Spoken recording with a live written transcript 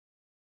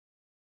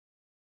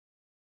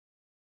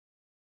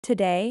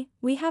Today,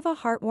 we have a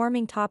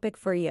heartwarming topic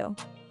for you.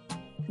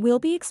 We'll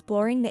be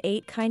exploring the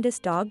 8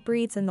 kindest dog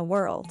breeds in the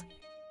world.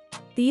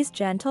 These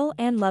gentle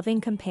and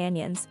loving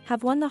companions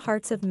have won the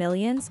hearts of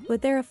millions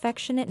with their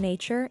affectionate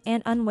nature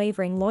and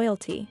unwavering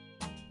loyalty.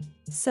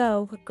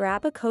 So,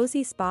 grab a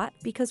cozy spot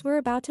because we're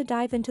about to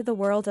dive into the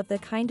world of the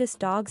kindest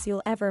dogs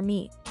you'll ever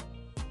meet.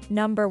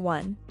 Number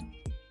 1.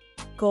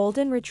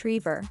 Golden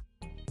Retriever.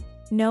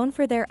 Known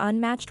for their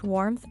unmatched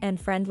warmth and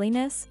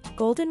friendliness,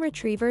 Golden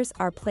Retrievers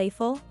are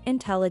playful,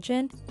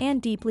 intelligent,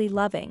 and deeply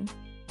loving.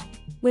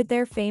 With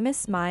their famous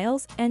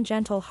smiles and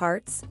gentle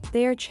hearts,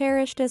 they are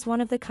cherished as one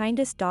of the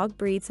kindest dog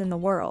breeds in the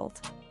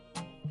world.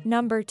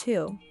 Number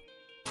 2.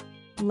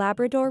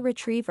 Labrador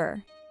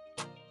Retriever.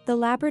 The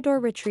Labrador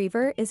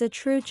Retriever is a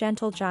true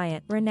gentle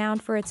giant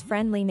renowned for its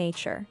friendly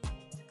nature.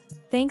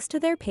 Thanks to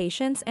their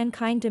patience and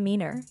kind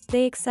demeanor,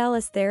 they excel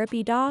as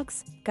therapy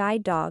dogs,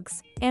 guide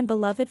dogs, and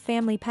beloved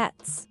family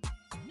pets.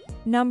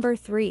 Number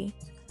 3.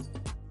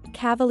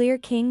 Cavalier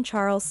King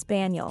Charles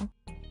Spaniel.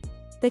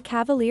 The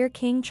Cavalier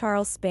King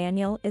Charles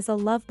Spaniel is a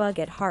love bug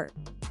at heart.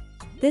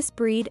 This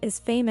breed is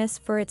famous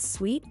for its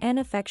sweet and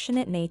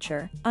affectionate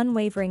nature,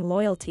 unwavering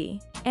loyalty,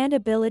 and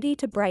ability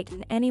to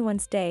brighten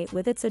anyone's day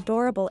with its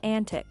adorable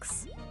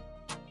antics.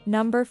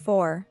 Number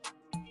 4.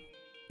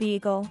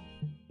 Beagle.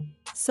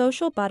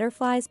 Social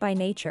butterflies by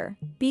nature,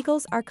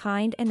 beagles are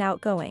kind and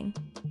outgoing.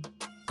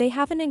 They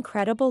have an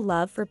incredible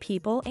love for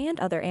people and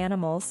other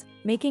animals,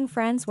 making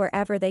friends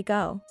wherever they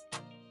go.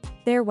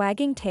 Their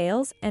wagging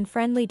tails and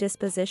friendly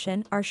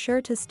disposition are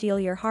sure to steal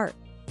your heart.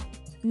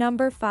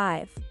 Number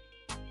 5.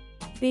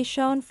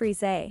 Bichon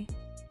Frise.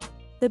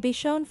 The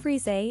Bichon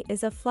Frise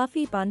is a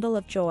fluffy bundle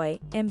of joy,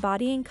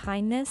 embodying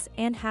kindness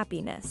and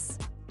happiness.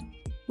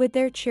 With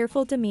their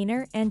cheerful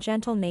demeanor and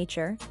gentle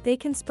nature, they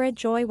can spread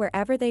joy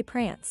wherever they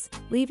prance,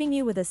 leaving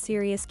you with a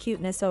serious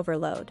cuteness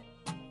overload.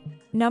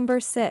 Number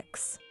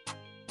 6.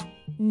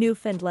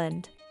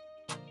 Newfoundland.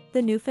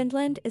 The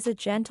Newfoundland is a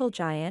gentle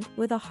giant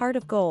with a heart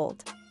of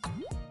gold.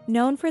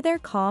 Known for their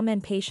calm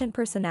and patient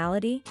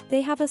personality,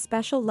 they have a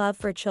special love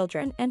for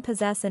children and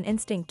possess an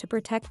instinct to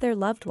protect their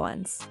loved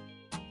ones.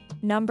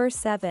 Number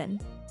 7.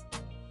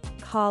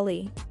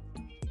 Collie.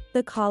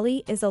 The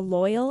Collie is a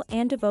loyal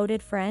and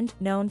devoted friend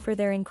known for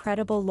their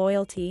incredible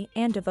loyalty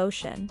and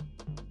devotion.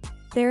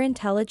 Their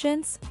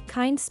intelligence,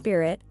 kind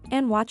spirit,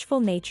 and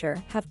watchful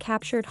nature have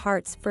captured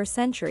hearts for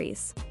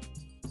centuries.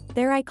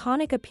 Their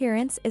iconic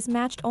appearance is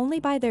matched only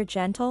by their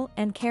gentle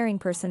and caring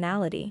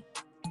personality.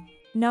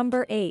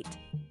 Number 8.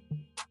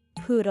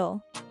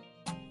 Poodle.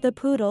 The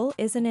Poodle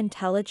is an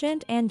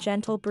intelligent and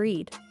gentle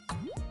breed.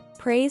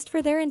 Praised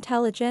for their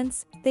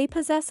intelligence, they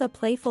possess a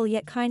playful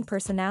yet kind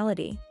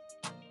personality.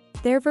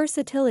 Their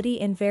versatility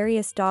in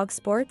various dog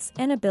sports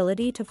and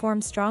ability to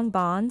form strong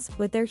bonds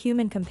with their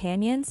human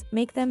companions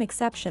make them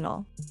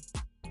exceptional.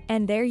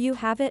 And there you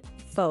have it,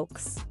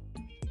 folks.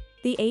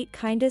 The 8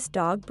 kindest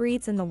dog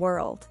breeds in the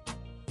world.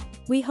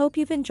 We hope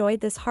you've enjoyed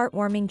this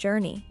heartwarming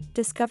journey,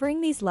 discovering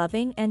these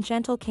loving and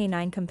gentle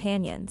canine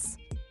companions.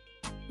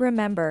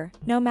 Remember,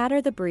 no matter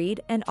the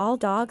breed, and all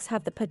dogs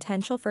have the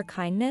potential for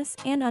kindness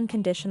and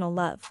unconditional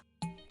love.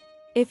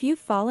 If you've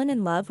fallen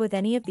in love with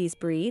any of these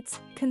breeds,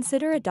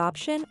 consider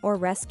adoption or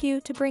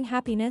rescue to bring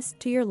happiness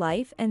to your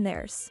life and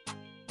theirs.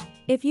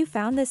 If you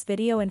found this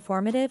video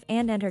informative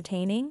and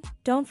entertaining,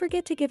 don't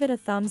forget to give it a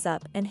thumbs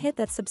up and hit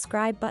that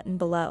subscribe button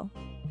below.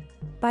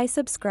 By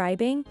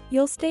subscribing,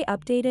 you'll stay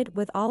updated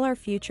with all our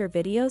future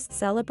videos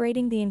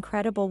celebrating the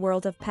incredible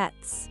world of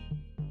pets.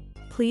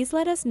 Please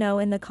let us know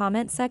in the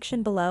comment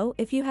section below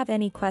if you have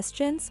any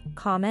questions,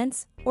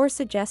 comments, or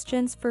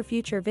suggestions for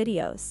future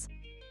videos.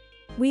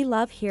 We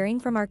love hearing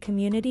from our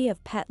community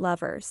of pet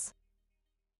lovers.